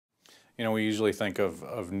You know, we usually think of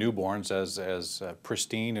newborns as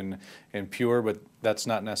pristine and pure, but that's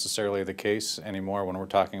not necessarily the case anymore when we're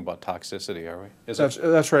talking about toxicity, are we?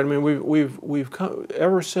 That's right. I mean, we've come,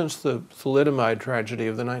 ever since the thalidomide tragedy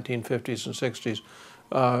of the 1950s and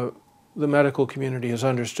 60s, the medical community has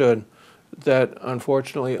understood that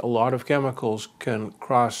unfortunately a lot of chemicals can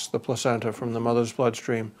cross the placenta from the mother's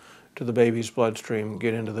bloodstream to the baby's bloodstream,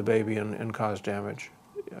 get into the baby and cause damage.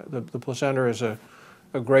 The placenta is a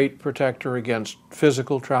great protector against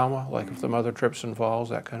physical trauma, like if the mother trips and falls,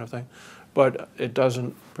 that kind of thing, but it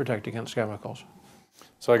doesn't protect against chemicals.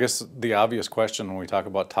 So I guess the obvious question when we talk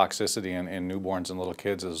about toxicity in newborns and little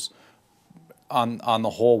kids is, on the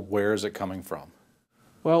whole, where is it coming from?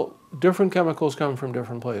 Well, different chemicals come from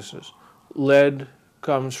different places. Lead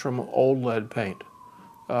comes from old lead paint.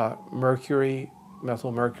 Mercury,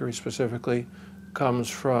 methyl mercury specifically, comes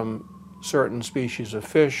from certain species of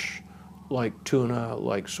fish, like tuna,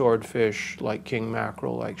 like swordfish, like king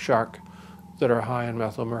mackerel, like shark, that are high in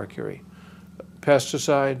methyl mercury.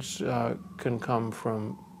 Pesticides can come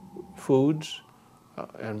from foods,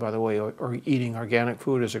 and by the way, eating organic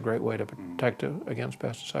food is a great way to protect against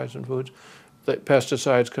pesticides in foods. The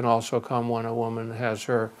pesticides can also come when a woman has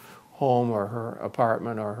her home or her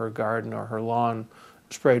apartment or her garden or her lawn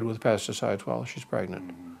sprayed with pesticides while she's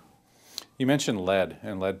pregnant. You mentioned lead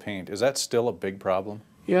and lead paint. Is that still a big problem?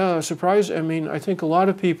 Yeah, I mean, I think a lot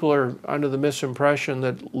of people are under the misimpression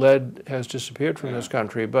that lead has disappeared from this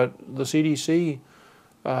country, but the CDC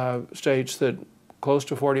states that close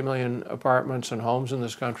to 40 million apartments and homes in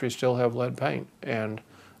this country still have lead paint, and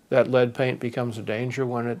that lead paint becomes a danger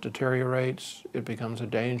when it deteriorates. It becomes a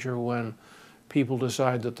danger when people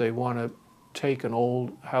decide that they want to take an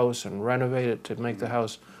old house and renovate it to make the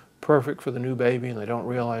house perfect for the new baby, and they don't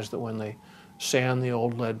realize that when they sand the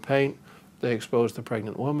old lead paint, they expose the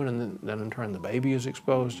pregnant woman, and then in turn the baby is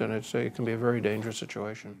exposed, and it can be a very dangerous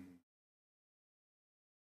situation.